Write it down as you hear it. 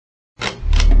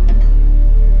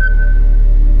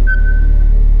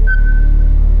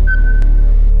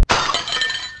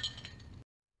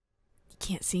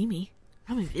see me.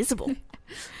 I'm invisible.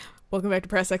 Welcome back to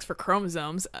Press X for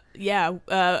Chromosomes.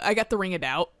 I got the Ring of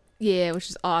Doubt. Yeah, which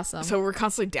is awesome. So we're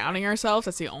constantly doubting ourselves.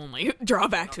 That's the only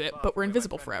drawback to it. But we're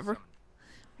invisible forever.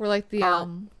 We're like the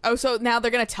Oh, so now they're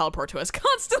gonna teleport to us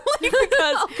constantly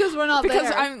because we're not because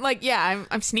there. I'm like, yeah,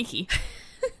 I'm sneaky.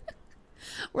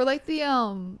 We're like the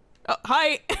Oh,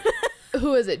 hi.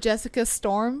 who is it? Jessica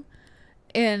Storm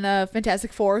in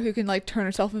Fantastic Four, who can like turn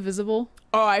herself invisible.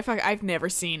 Oh, I've never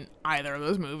seen either of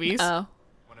those movies. Oh.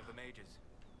 One of the mages.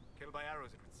 Killed by arrows,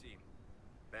 it would seem.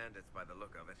 Bandits by the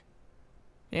look of it.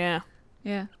 Yeah.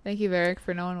 Yeah. Thank you, Varric,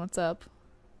 for knowing what's up.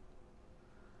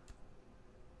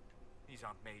 These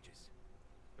aren't mages.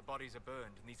 The bodies are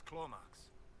burned, and these claw marks.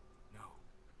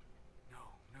 No.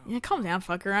 Yeah, calm down,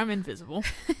 fucker. I'm invisible.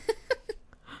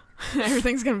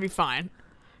 Everything's gonna be fine.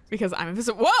 Because I'm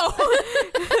invisible. Whoa!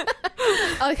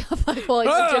 I like how Michael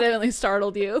legitimately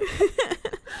startled you.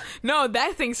 No,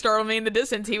 that thing startled me in the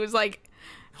distance. He was like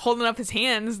holding up his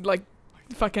hands like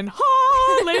fucking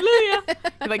hallelujah.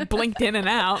 He like blinked in and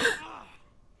out.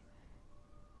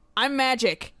 I'm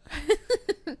magic.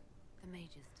 The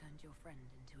mages turned your friend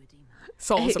into a demon.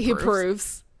 Solas He approves.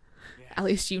 approves. At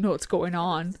least you know what's going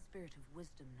on. The spirit of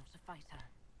wisdom, not a fighter.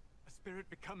 A spirit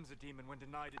becomes a demon when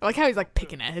denied. I like how he's like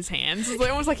picking at his hands. It's like,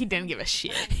 almost like he didn't give a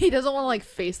shit. He doesn't want to like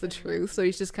face the truth, so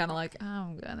he's just kind of like,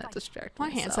 I'm gonna distract My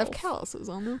myself. hands have calluses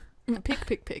on them. Pick,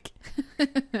 pick, pick.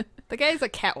 The guy's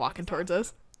like cat walking towards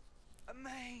us. A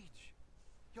mage!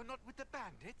 You're not with the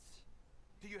bandits?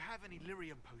 Do you have any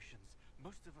lyrium potions?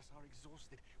 Most of us are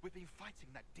exhausted. We've been fighting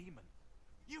that demon.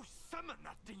 You summoned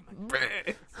that demon. Bleh.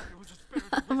 It was a spirit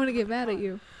of I'm gonna get wisdom mad at and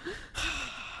you.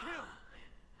 power.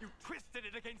 You twisted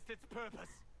it against its purpose.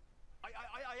 I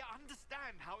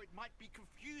understand how it might be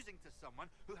confusing to someone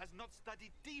who has not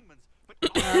studied demons, but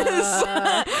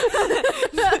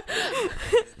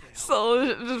So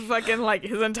just fucking like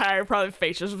his entire probably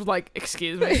face just was like,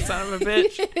 excuse me, son of a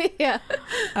bitch.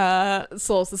 Yeah.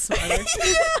 Soul's the smiler.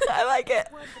 I like it.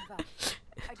 Word of advice.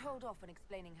 I'd hold off on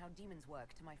explaining how demons work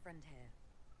to my friend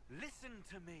here. listen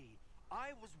to me.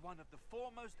 I was one of the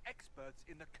foremost experts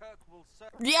in the Kirkwall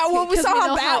circle. Yeah, well, we 'Cause saw we how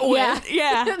know that how- went.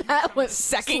 Yeah. That was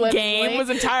Second swiftly. game was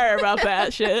entire about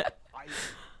that shit.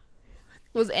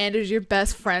 Was Anders your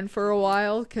best friend for a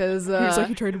while? Because He was like,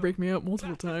 he tried to break me up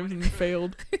multiple times and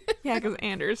failed. Yeah, because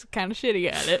Anders kind of shitty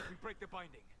at it. We break the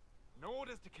binding. No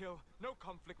orders to kill, no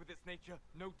conflict with its nature,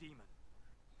 no demon.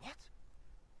 What?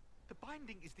 The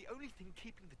binding is the only thing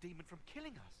keeping the demon from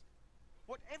killing us.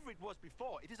 Whatever it was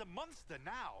before, it is a monster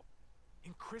now.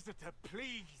 Inquisitor,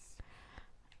 please.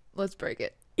 let's break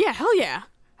it. Yeah, hell yeah.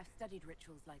 I've studied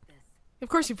rituals like this. Of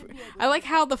course you. I like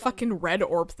how the fucking red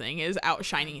orb thing is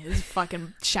outshining his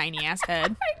fucking shiny ass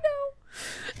head. I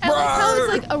know. And like how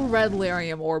it's like a red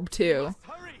lyrium orb too.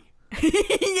 Hurry.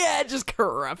 Yeah, just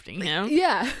corrupting him.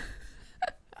 Yeah.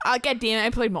 God damn it, I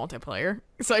played multiplayer,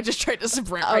 so I just tried to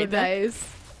sprint Oh, right there. nice.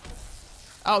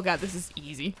 Oh god, this is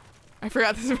easy. I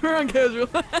forgot this is where on casual.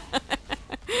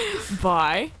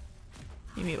 Bye.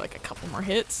 You need like a couple more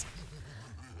hits.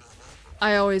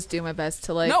 I always do my best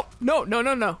to like Nope,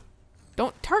 no.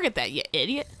 Don't target that, you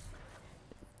idiot.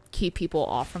 keep people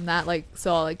off from that. Like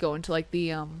so I'll like go into like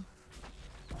the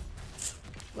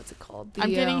what's it called? The, I'm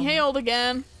getting hailed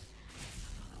again.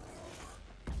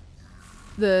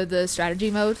 The strategy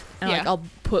mode, and like Yeah. I'll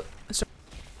put,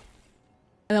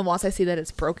 and then once I see that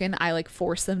it's broken, I like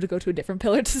force them to go to a different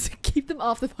pillar to keep them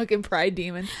off the fucking pride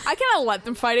demon. I kind of let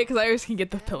them fight it because I always can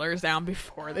get the pillars down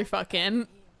before they fucking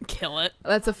kill it.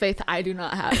 That's a faith I do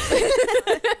not have.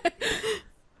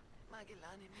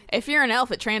 If you're an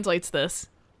elf, it translates this.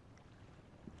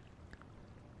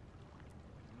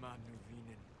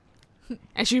 Manuvinen.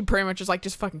 And she pretty much was like,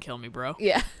 just fucking kill me, bro.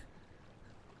 Yeah, And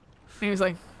he was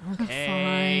like, okay.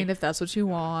 fine if that's what you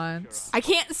want. I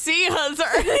can't see us.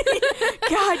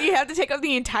 God, you have to take up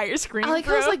the entire screen, I like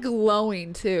how bro. it's like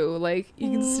glowing too. Like you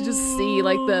can just see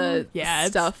like the Yeah,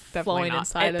 it's stuff definitely flowing not,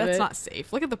 inside of that's it. not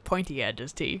safe. Look at the pointy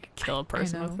edges too. You could kill a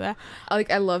person know. with that.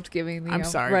 I loved giving the I'm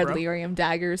sorry, red bro. lyrium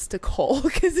daggers to Cole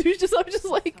because he was just I was just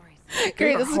like, Sorry, great,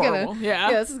 They're this is horrible. gonna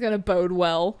Yeah. this is gonna bode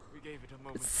well. We gave it a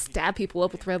moment's Stab people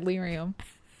up with red lyrium.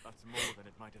 That's more than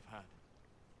it might have had.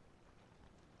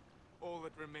 All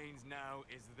that remains now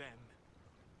is them.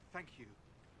 Thank you.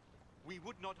 We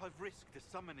would not have risked the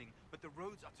summoning, but the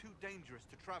roads are too dangerous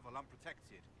to travel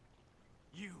unprotected.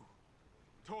 You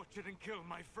tortured and killed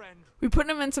my friend. We put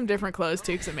him in some different clothes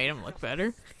too because it made him look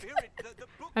better. Spirit, the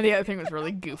book. And the other thing was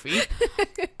really goofy.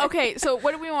 Okay, so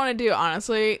what do we want to do,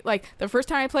 honestly? Like, the first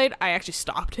time I played, I actually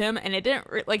stopped him, and it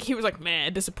didn't, like, he was like,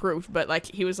 man, disapproved, but, like,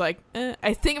 he was like,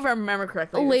 I think if I remember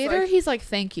correctly. Later, he's like,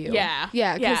 thank you. Yeah.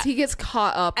 Yeah, because Yeah. he gets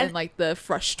caught up in, like, the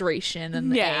frustration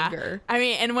and the anger. I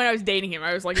mean, and when I was dating him,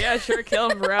 I was like, yeah, sure, kill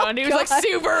him, bro. And he was God. like,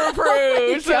 super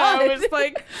approved. So God. I was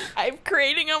like, I'm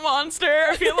creating a monster.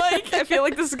 I feel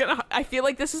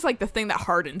like this is like the thing that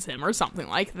hardens him or something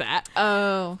like that.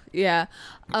 Oh, yeah.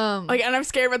 Like, and I'm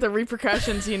scared about the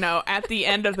repercussions, you know, at the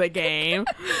end of the game.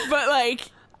 But like,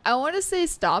 I want to say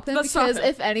stop him Let's stop because him.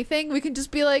 if anything, we can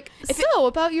just be like, so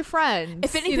about your friends.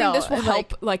 if anything, you know, this will and,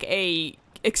 help like a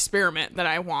experiment that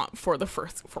I want for the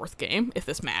fourth game, if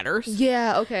this matters.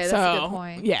 Yeah, okay, that's a So, good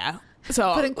point. Yeah.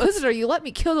 So But Inquisitor, you let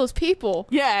me kill those people.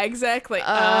 yeah, exactly.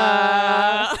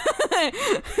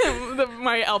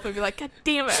 My elf would be like, God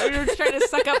damn it, I'm just trying to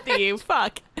suck up to you.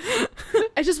 Fuck.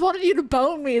 I just wanted you to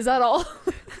bone me, is that all?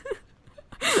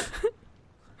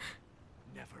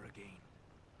 Never again.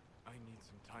 I need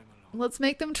some time alone. Let's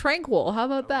make them tranquil. How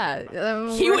about that?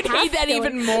 He would hate that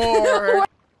even more.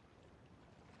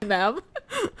 Them.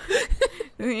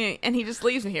 And he just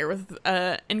leaves me here with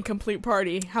incomplete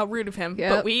party. How rude of him.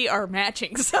 Yep. But we are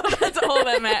matching, so that's all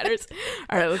that matters.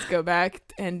 All right, let's go back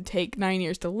and take 9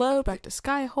 years to load. Back to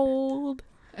Skyhold.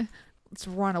 Let's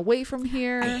run away from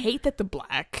here. I hate that the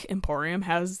Black Emporium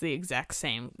has the exact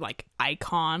same like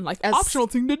icon, like As- optional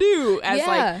thing to do as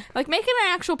Yeah. like make it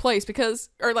an actual place because,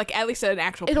 or like at least an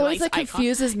actual. It always place like icon.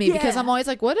 confuses me because Yeah. I'm always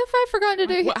like, what if I forgot to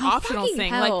do What oh, optional fucking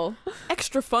thing hell. like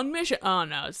extra fun mission? Oh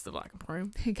no, it's the Black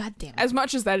Emporium. God damn it. As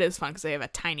much as that is fun because they have a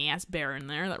tiny ass bear in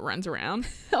there that runs around,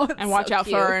 Oh, it's and watch so out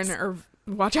cute.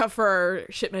 watch out for our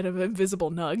shipment of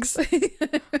invisible nugs.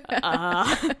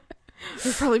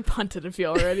 We're probably punted a few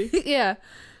already. Yeah.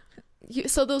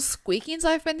 So those squeakings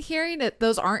I've been hearing,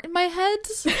 those aren't in my head.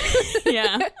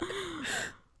 Yeah.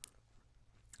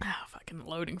 Oh, fucking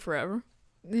loading forever.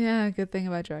 Yeah, good thing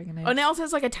about Dragon Age. Oh, and it also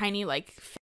has like a tiny like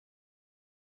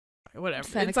whatever.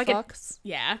 Fennec It's like Fox.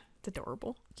 yeah, it's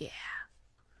adorable. Yeah.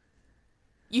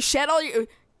 You shed all your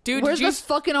dude. Where's did you the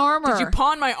fucking armor? did you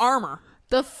pawn my armor?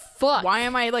 The fuck? Why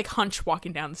am I like hunch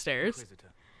walking down the stairs?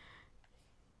 Inquisitor,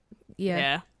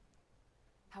 Yeah.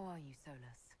 How are you,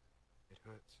 Solas? it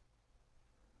hurts.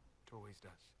 It always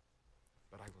does.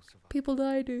 But I will survive. People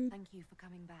die, dude. Thank you for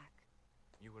coming back.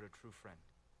 You were a true friend.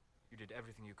 You did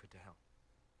everything you could to help.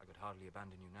 I could hardly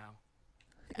abandon you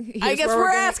now. I guess we're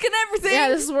asking everything. Yeah,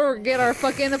 this is where we get our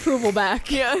fucking approval back.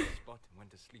 Yeah. Spot and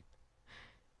went to sleep.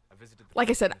 I visited the Like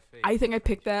I said, place in the I fade. think I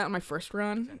picked that on my first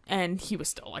run, and he was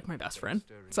still like my best friend.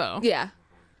 So Yeah.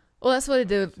 Well, that's what I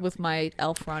did with my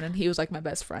elf run, and he was like my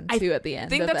best friend too at the I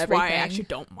end think of that's everything. why I actually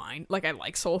don't mind. Like, I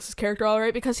like Solas' character all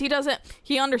right because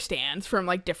he understands from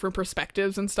like different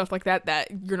perspectives and stuff like that that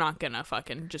you're not gonna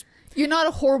fucking just You're not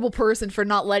a horrible person for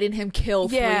not letting him kill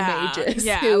Yeah, three mages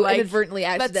yeah, who like, inadvertently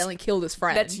accidentally killed his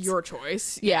friends. that's your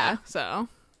choice. Yeah. So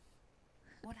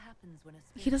What happens when a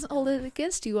spirit He doesn't hold it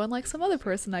against you, unlike some other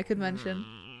person I could mention.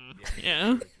 yeah.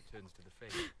 Returns to the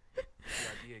fade. The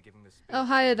idea giving the spirit Oh,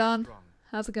 hi, Adon. strong.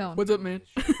 How's it going? What's up, man?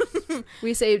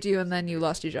 We saved you, and then you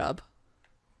lost your job.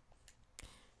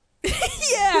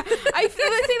 Yeah, I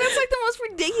think that's like the most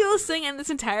ridiculous thing in this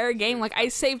entire game. Like, I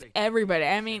saved everybody.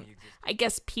 I mean, I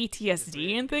guess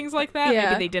PTSD and things like that.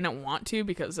 Yeah. Maybe they didn't want to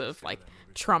because of like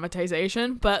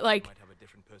traumatization, but like, Might have a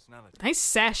different personality. nice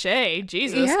sachet,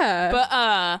 Jesus. Yeah.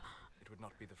 But It would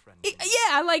not be the friend.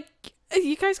 yeah, like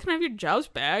you guys can have your jobs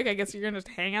back. I guess you're gonna just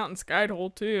hang out in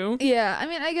Skyhold too. Yeah, I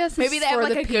mean, I guess Maybe it's they have for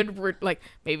like the a good like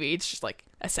maybe it's just like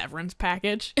a severance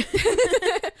package.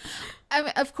 I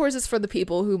mean, of course, it's for the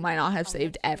people who might not have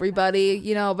saved everybody,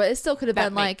 you know, but it still could have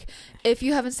been like, if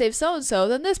you haven't saved so and so,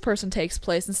 then this person takes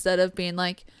place instead of being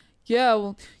like, yeah,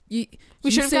 well, you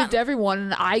should've saved gotten- everyone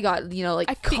and I got, you know,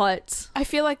 like cut. I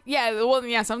feel like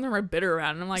some of them are bitter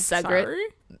around it. I'm like, Segret. sorry.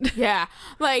 Yeah,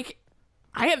 like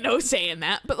I had no say in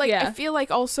that, but like Yeah. I feel like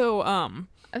also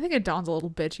I think Don's a little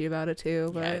bitchy about it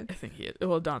too, but yeah, I think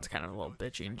Don's kind of a little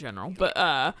bitchy in general, but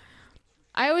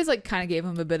I always like kind of gave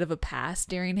him a bit of a pass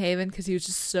during Haven because he was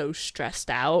just so stressed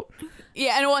out.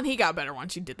 yeah, and he got better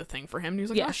once you did the thing for him. And he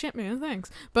was like, Yeah. oh shit, man,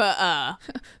 thanks. But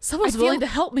Someone's I feel- willing to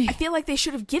help me. I feel like they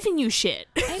should have given you shit.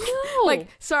 I know. Like,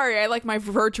 sorry, I like my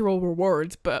virtual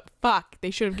rewards, but fuck,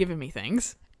 they should have given me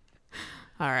things.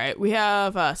 All right, we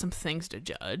have some things to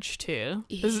judge too.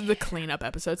 This is the cleanup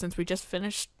episode since we just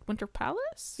finished Winter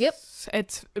Palace. Yep.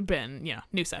 It's been,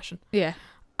 new session. Yeah.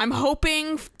 I'm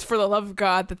hoping, for the love of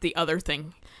God, that the other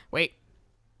thing. Wait.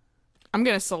 I'm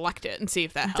going to select it and see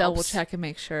if that helps. Double check and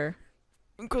make sure.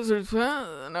 Inquisitors,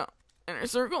 no. Inner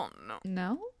Circle, no.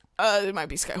 No? It might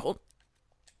be Skyhold.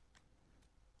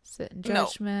 Sit in No.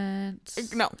 Judgment.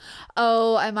 No.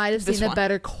 Oh, I might have This seen a one.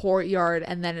 better Courtyard,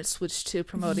 and then it switched to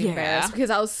promoting Yeah. Barris, because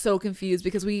I was so confused,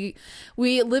 because we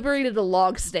liberated a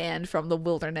log stand from the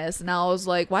wilderness, and I was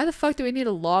like, why the fuck do we need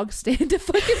a log stand to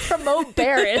fucking promote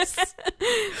Barris?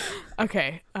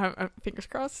 Okay, fingers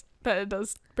crossed that it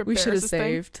does. We should have Barris's thing.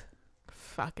 saved.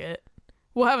 Fuck it.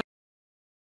 We'll have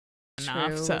enough.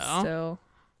 True, So still.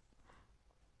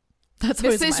 That's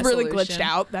this always is my really solution. glitched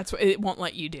out. That's what it won't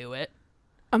let you do it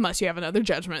unless you have another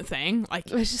judgment thing. Like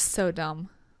It's just so dumb.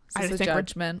 I It's a think we're-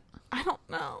 judgment. I don't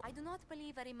know. I do not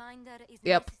believe a reminder is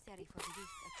Yep. necessary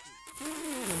for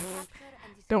this.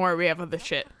 Don't worry, we have other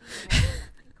shit.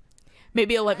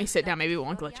 Maybe it'll let me sit down. Maybe it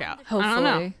won't glitch out. I don't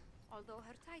know. Hopefully. Although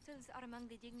her titles are among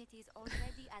the dignities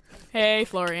already at Hey,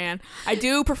 Florian. I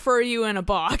do prefer you in a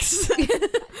box.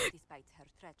 despite her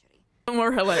treachery.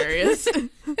 More hilarious.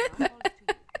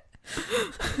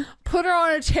 Put her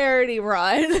on a charity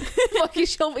run. Fucking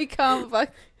she'll become Out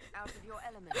of your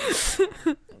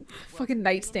element. fucking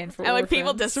nightstand for And like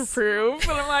people orphans. disapprove,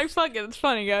 but I'm like, fuck it, it's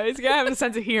funny, guys. You gotta have a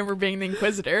sense of humor being the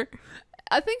Inquisitor.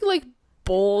 I think like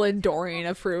Bull and Dorian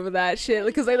approve of that shit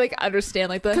because they like understand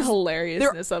like the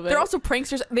hilariousness of it. They're also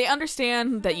pranksters. They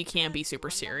understand that you can be super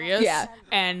serious. Yeah.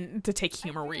 And to take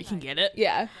humor where you can get it.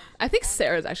 yeah. I think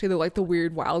Sarah's actually the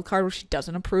weird wild card where she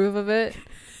doesn't approve of it.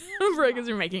 Because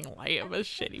you're making light of a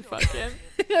shitty fucking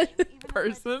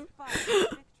person.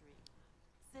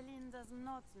 Celine does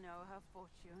not know her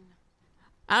fortune.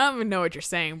 I don't even know what you're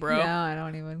saying, bro. No, I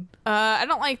don't even. I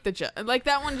don't like the like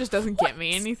that one just doesn't get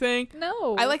me anything.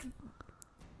 No. I like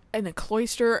in the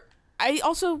cloister.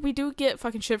 We do get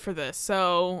fucking shit for this,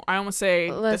 so I almost say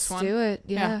Let's this one. do it.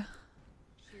 Yeah.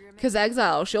 Because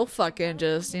Exile, she'll fucking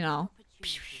just,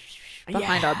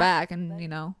 behind our back and,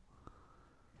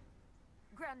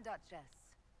 Grand Duchess,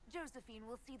 Josephine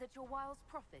will see that your wiles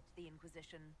profit the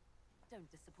Inquisition. Don't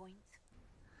disappoint.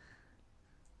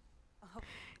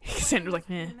 Sandra's like,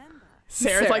 eh. Remember,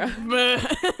 Sarah's Sarah. like,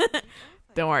 "Bleh."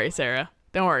 Don't worry, Sarah.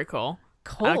 Don't worry, Cole.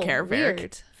 Cole, I don't care, weird.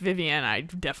 Varric. Vivian, I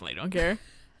definitely don't care.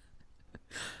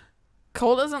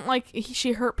 Cole doesn't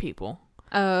she hurt people.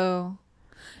 Oh.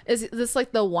 Is this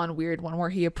like the one weird one where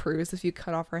he approves if you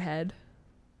cut off her head?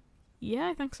 Yeah,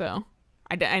 I think so.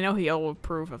 I know he'll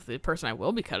approve of the person I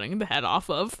will be cutting the head off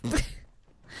of.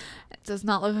 It does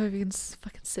not look like he can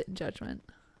fucking sit in judgment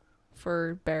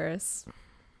for Barris.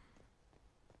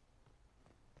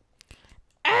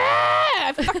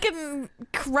 Fucking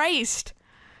Christ.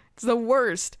 It's the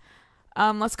worst.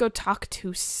 Let's go talk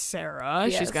to Sarah.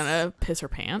 Yes. She's gonna piss her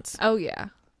pants. Oh, yeah.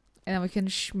 And then we can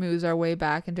schmooze our way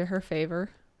back into her favor.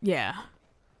 Yeah.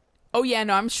 Oh yeah,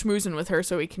 no, I'm schmoozing with her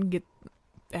so we can get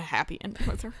a happy ending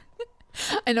with her.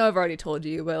 I know I've already told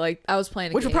you, but like I was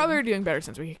playing a Which game. we're probably doing better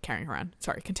since we're carrying her around.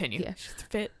 Sorry, continue. Yeah. She's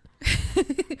fit.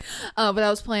 But I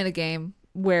was playing a game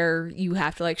where you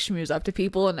have to like schmooze up to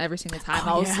people, and every single time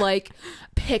I was yeah. like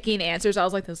picking answers. I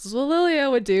was like, this is what Lilia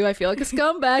would do. I feel like a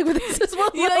scumbag, but this is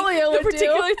what Yeah, like, Lilia the would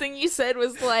particular do. thing you said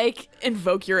was like,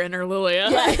 invoke your inner Lilia.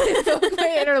 Yeah,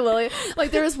 my inner Lilia.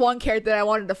 Like there was one character that I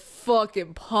wanted to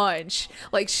fucking punch,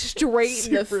 like straight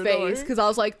in the Super face, annoying. because I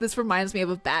was like, this reminds me of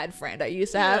a bad friend I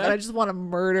used to have, and I just want to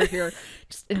murder her.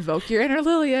 Just invoke your inner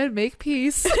Lilia and make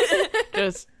peace.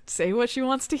 Just say what she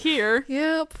wants to hear.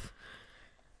 Yep.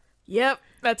 Yep.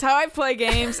 That's how I play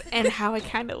games and how I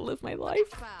kind of live my life.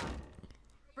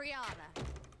 Brianna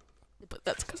But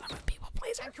that's because I'm a people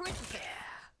pleaser. and Christopher.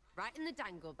 Right in the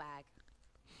dangle bag.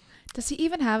 Does he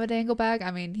even have a dangle bag?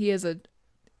 I mean, he is a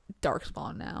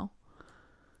darkspawn now.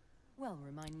 well,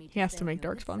 remind me. He has to save make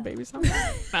your Darkspawn wits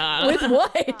babies. up. With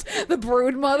what? The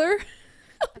brood mother?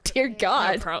 Oh, dear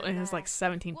God. Probably has like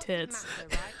 17 tits.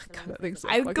 God, I think so.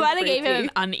 I'm Fucking glad I gave it freaky. an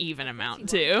uneven amount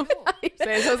too. So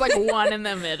it was like one in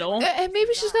the middle. And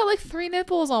maybe she's got like 3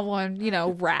 nipples on one,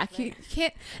 rack. You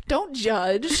can't. Don't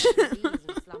judge.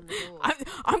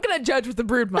 I'm gonna judge with the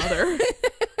brood mother.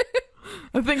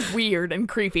 The thing's weird and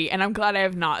creepy, and I'm glad I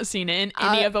have not seen it in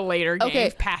any of the later games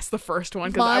okay. past the first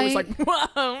one because I was My- like,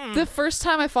 whoa. The first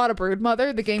time I fought a brood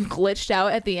mother, the game glitched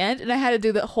out at the end, and I had to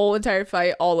do the whole entire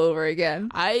fight all over again.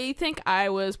 I think I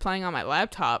was playing on my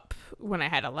laptop when I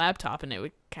had a laptop, and it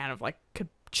would kind of like could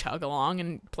chug along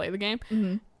and play the game.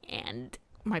 Mm-hmm. And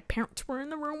my parents were in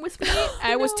the room with me.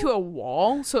 I was to a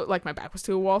wall, so like my back was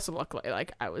to a wall. So luckily,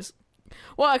 like I was.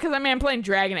 Well, because I'm playing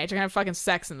Dragon Age. I'm gonna have fucking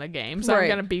sex in the game, so Right. I'm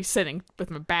gonna be sitting with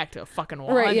my back to a fucking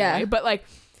wall. Right, anyway. yeah. But like,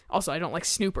 also I don't like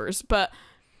snoopers, but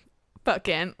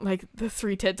fucking like the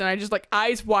 3 tits, and I just like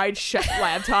eyes wide shut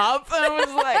laptop, and I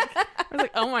was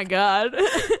like, oh my God.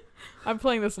 I'm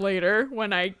playing this later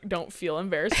when I don't feel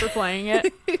embarrassed for playing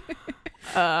it.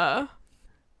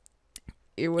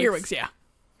 Earwigs, yeah.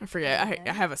 I forget.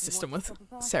 I have a system with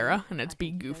Sarah, and it's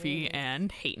Be Goofy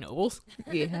and Hate Nobles.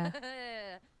 Yeah.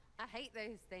 I hate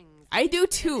those things. I do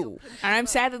too, and I'm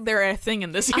sad that they're a thing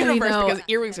in this universe because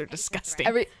earwigs are disgusting.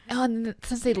 And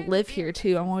since they live here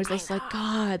too, I'm always just like,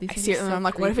 God, these I things see it, are and so I'm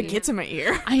like, what if it creepy. gets in my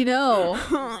ear? I know.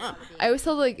 I always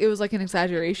thought like it was like an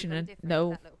exaggeration, and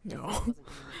no,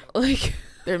 like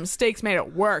Their mistakes made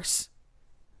it worse.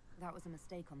 That was a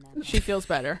mistake on them. She feels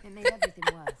better. It made everything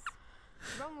worse.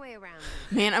 Wrong way around.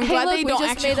 Man, I'm hey, glad look, they we don't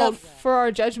just actually made hold. up for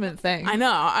our judgment thing. I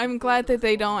know. I'm glad that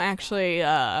they don't actually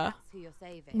That's who you're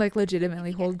saving. Like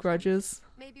legitimately hold grudges.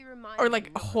 Maybe remind or like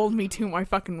them. hold me to my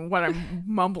fucking what I'm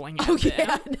mumbling at Oh them.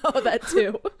 yeah, no, that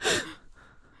too.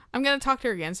 I'm gonna talk to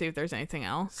her again, see if there's anything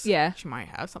else. Yeah. She might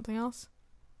have something else.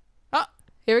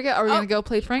 Here we go. Are we Oh. gonna go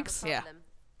play pranks? Yeah. Problem.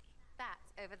 That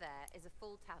over there is a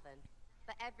full tavern,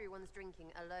 but everyone's drinking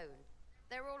alone.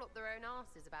 They're all up their own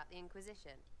arses about the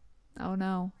Inquisition. Oh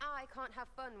no. I can't have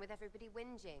fun with everybody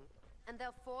whinging, and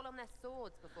they'll fall on their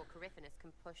swords before Coryphanus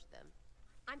can push them.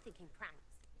 I'm thinking pranks.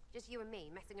 Just you and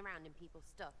me messing around in people's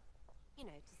stuff. You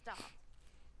know, to start.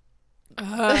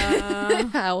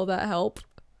 How will that help?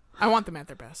 I want them at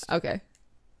their best. Okay.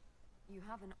 You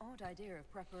have an odd idea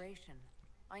of preparation.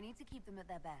 I need to keep them at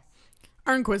their best.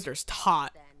 Our Inquisitor's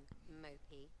hot. Then,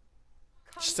 Mopey.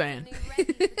 Just saying. Constantly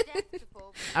ready for death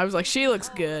before I was like, she looks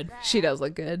good. She does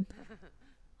look good.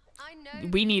 I know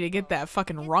We need to get that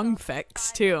fucking rung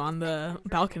fix too on the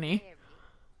balcony.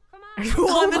 Come on. The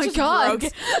one my that's just God. broken.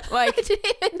 Like, I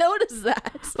didn't even notice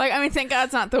that. I mean, thank God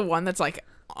it's not the one that's like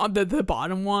on the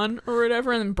bottom one or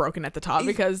whatever, and then broken at the top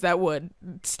because that would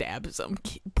stab some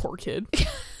poor kid.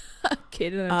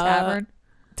 Kid in a tavern.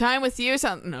 Time with you?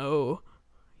 No.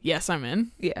 Yes, I'm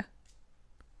in. Yeah.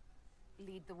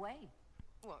 Lead the way.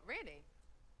 What, really?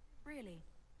 Really?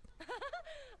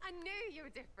 I knew you were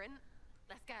different.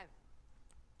 Let's go.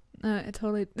 It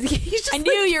totally. He's just I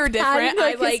knew you were different.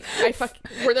 patting,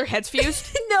 Were their heads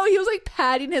fused? No, he was like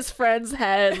patting his friend's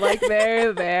head, like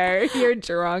there. You're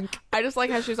drunk. I just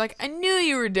like how she was like, I knew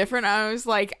you were different. I was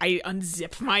like, I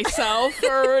unzip myself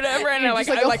or whatever, and You're I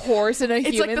just like a horse in a it's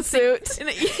human like the suit. thing,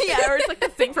 yeah, or it's like the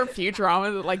thing from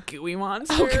Futurama, the like gooey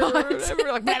monster. Oh, God. Or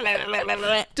whatever, like, blah, blah, blah, blah,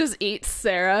 blah. Just eats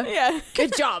Sarah. Yeah,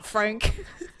 Good job, Frank.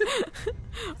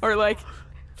 or like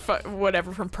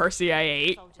whatever from Percy I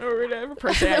 8 or whatever,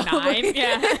 Percy I 9.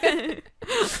 Yeah,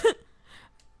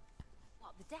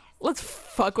 What, the death? let's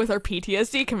fuck with our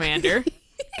PTSD commander.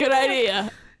 Good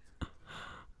idea.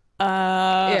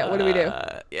 Yeah, what do we do?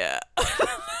 Yeah,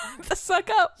 the suck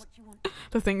up. What you want?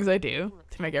 The things I do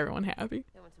to make everyone happy.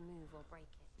 Don't want to move or break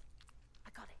it. I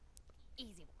got it.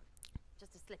 Easy one.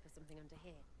 Just a slip of something under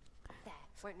here. There.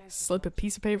 Won't notice. Slip a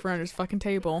piece of paper under his fucking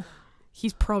table.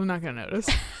 He's probably not gonna notice.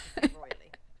 Royally.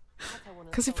 That's how one of the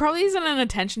Because he soldiers probably isn't an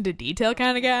attention to detail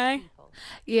kind of guy. people.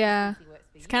 Yeah. He works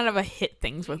for He's you. kind of a hit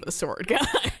things with a sword guy.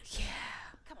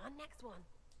 Come on, next one.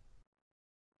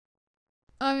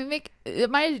 I mean, it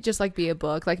might just like be a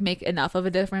book. Like make enough of a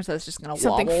difference that it's just gonna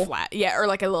Something wobble. flat. Yeah, or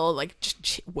like a little like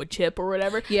wood chip or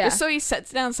whatever. Yeah. Just so he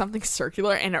sets down something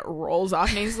circular and it rolls off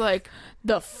and he's like,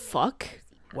 The fuck?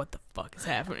 what the fuck is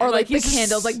happening? Or like the he's just-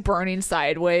 candle's like burning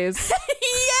sideways. yeah,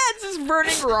 it's just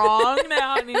burning wrong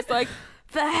now. And he's like,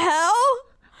 the hell?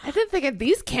 I didn't think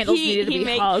these candles needed to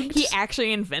be hugged. He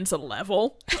actually invents a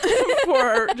level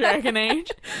for Dragon Age.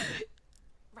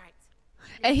 Right.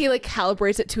 And he like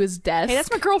calibrates it to his desk. Hey, that's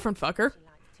my girlfriend, fucker. She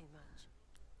likes too much.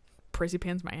 Prissy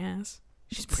pans my ass.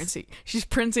 She's princey. She's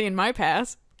princey in my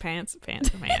pants. Man,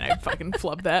 I fucking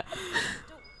flubbed that.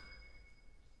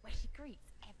 Where she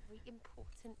greets every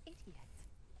important idiot.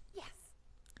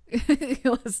 Yes.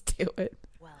 Let's do it.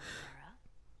 Well, Sarah,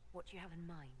 what do you have in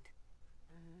mind?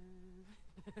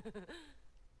 Get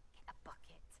a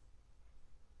bucket.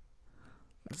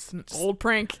 It's an old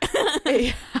prank.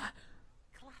 Classic,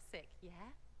 yeah?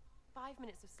 5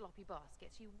 minutes of sloppy boss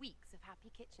gets you weeks of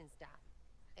happy kitchen staff.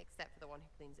 Except for the one who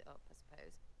cleans it up, I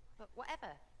suppose. But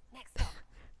whatever. Next up.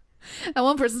 And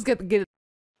one person's gonna get it.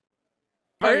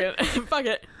 Fuck it. Fuck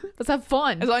it. Let's have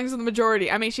fun. As long as the majority.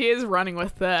 I mean, she is running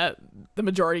with the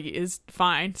majority is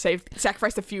fine.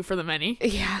 Sacrifice a few for the many.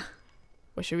 Yeah.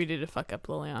 What should we do to fuck up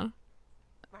Liliana?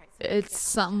 Right, so It's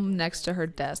something next to her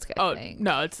desk, I Oh think.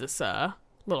 no, it's this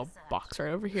little box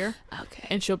right over here, Okay.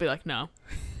 and she'll be like, no,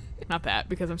 not that,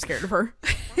 because I'm scared of her.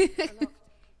 that's locked.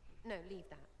 No, leave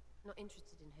that. Not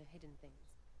interested in her hidden things.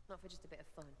 Not for just a bit of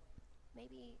fun.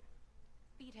 Maybe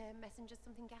feed her messengers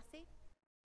something gassy?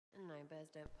 No, bears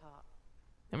don't part.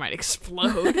 It might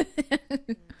explode.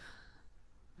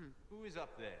 Who is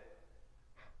up there?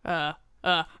 Run.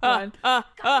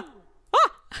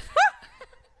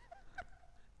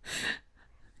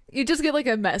 You just get like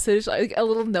a message, like a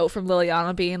little note from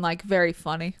Liliana being like very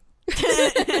funny.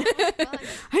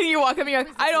 And you walk up and you're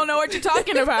like, I don't know what you're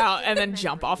talking about, and then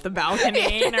jump off the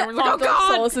balcony, and everyone's like, oh Off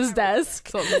god. Solas's desk.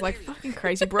 So it was like, fucking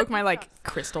Christ, you broke my like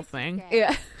crystal thing.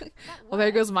 Yeah. Well,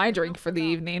 there goes my drink for the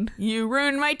evening. You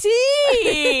ruined my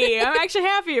tea. I'm actually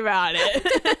happy about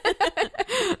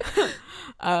it.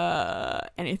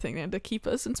 Anything to keep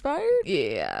us inspired?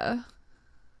 Yeah.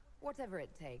 Whatever it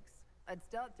takes. I'd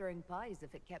start throwing pies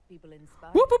if it kept people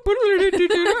inspired.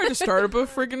 I just start up a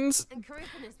friggin' And Corypheus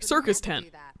would circus never tent.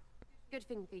 do that. Good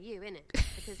thing for you, innit?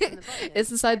 Because from the bonus,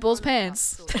 It's inside Bull's everyone pants.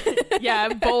 starts sorting. Yeah,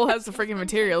 Bull has the freaking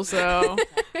material, so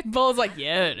Bull's like,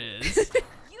 yeah, it is.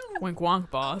 Wink wonk,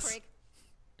 boss. Prig,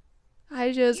 Hi,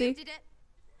 you Josie. did it.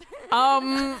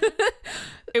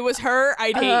 It was her.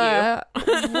 I'd hate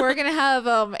you. We're gonna have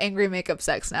angry makeup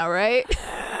sex now, right?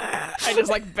 I just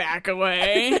like back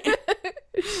away.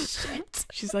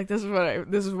 She's like, this is what I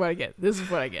get. This is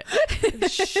what I get.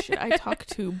 Should I talk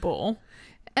to Bull?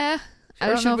 I Or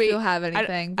don't should know if we- you'll have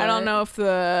anything. I don't but- know if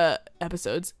the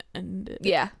episode's ended.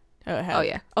 Yeah. Oh, it Oh has.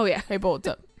 yeah. Oh yeah. Hey, Bull, what's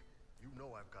up? You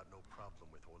know I've got no problem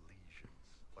with your lesions,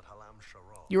 but Halam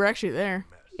Sharal, You were actually there.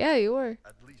 Yeah, you were.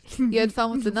 at least You had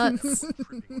fun with the nuts.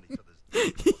 tripping on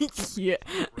each other's Yeah.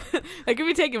 That could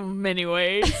be taken many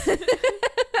ways.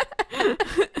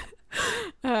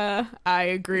 I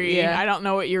agree. Yeah. I don't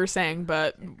know what you were saying,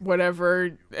 but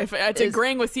whatever. If it's Is-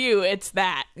 agreeing with you, it's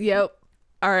that. Yep.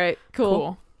 All right. Cool.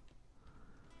 Cool.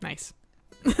 Nice.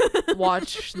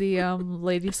 Watch the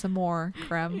Lady some more,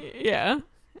 Creme. Yeah.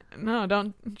 No,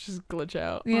 don't just glitch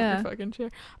out on Yeah. your fucking chair.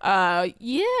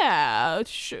 Yeah.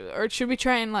 Or should we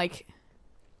try and like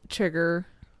Trigger.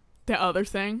 the other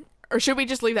thing? Or should we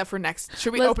just leave that for next?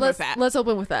 Should we open with that? Let's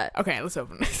open with that. Okay, let's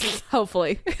open.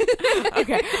 Hopefully.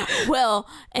 Okay. Well,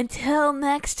 until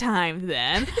next time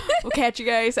then. We'll catch you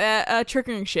guys at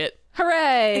triggering shit.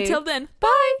 Hooray. Until then.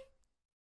 Bye.